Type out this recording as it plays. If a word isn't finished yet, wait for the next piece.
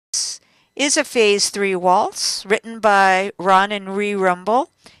is a Phase 3 waltz written by Ron and Ree Rumble.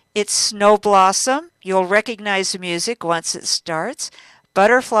 It's Snow Blossom. You'll recognize the music once it starts.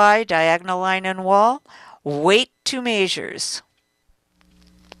 Butterfly, diagonal line and wall. Wait 2 measures.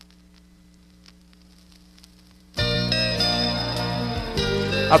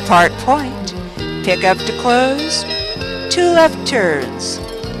 Apart point, pick up to close, 2 left turns.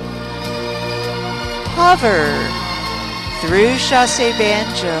 Hover, through chassé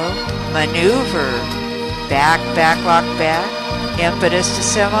banjo, maneuver, back, lock, back, impetus to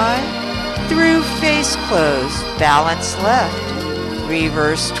semi, through face close, balance left,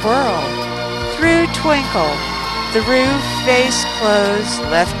 reverse twirl, through twinkle, through face close,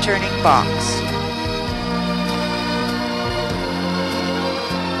 left turning box.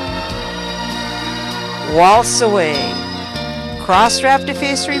 Waltz away, cross wrap to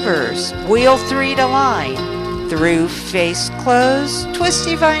face reverse, wheel 3 to line, through face close,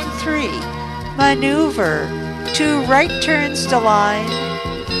 twisty vine 3, maneuver, 2 right turns to line,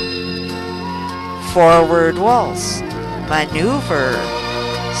 forward waltz, maneuver,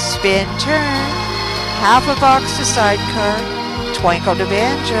 spin turn, half a box to sidecar, twinkle to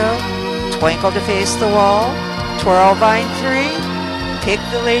banjo, twinkle to face the wall, twirl vine 3, pick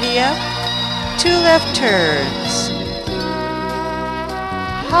the lady up, 2 left turns,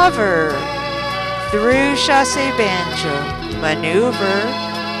 hover, through chassé banjo, maneuver,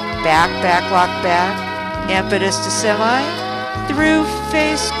 back, lock, back, impetus to semi, through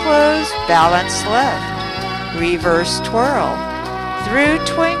face close, balance left, reverse twirl, through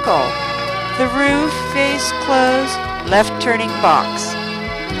twinkle, through face close, left turning box.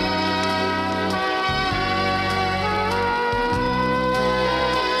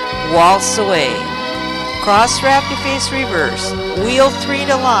 Waltz away, cross wrap to face reverse, wheel 3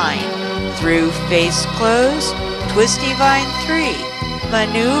 to line, through face close, twisty vine 3,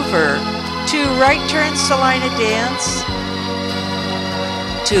 maneuver, 2 right turns to line of dance,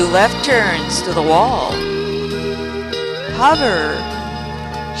 2 left turns to the wall, hover,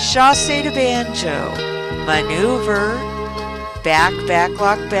 chassé to banjo, maneuver, back,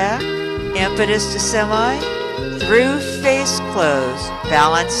 lock, back, impetus to semi, through face close,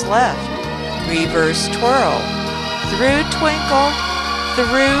 balance left, reverse twirl, through twinkle,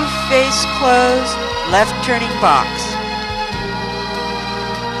 through face close, left turning box.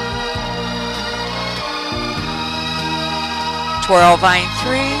 Twirl vine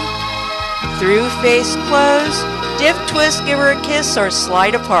 3, through face close, dip twist, give her a kiss, or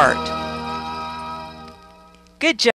slide apart. Good job.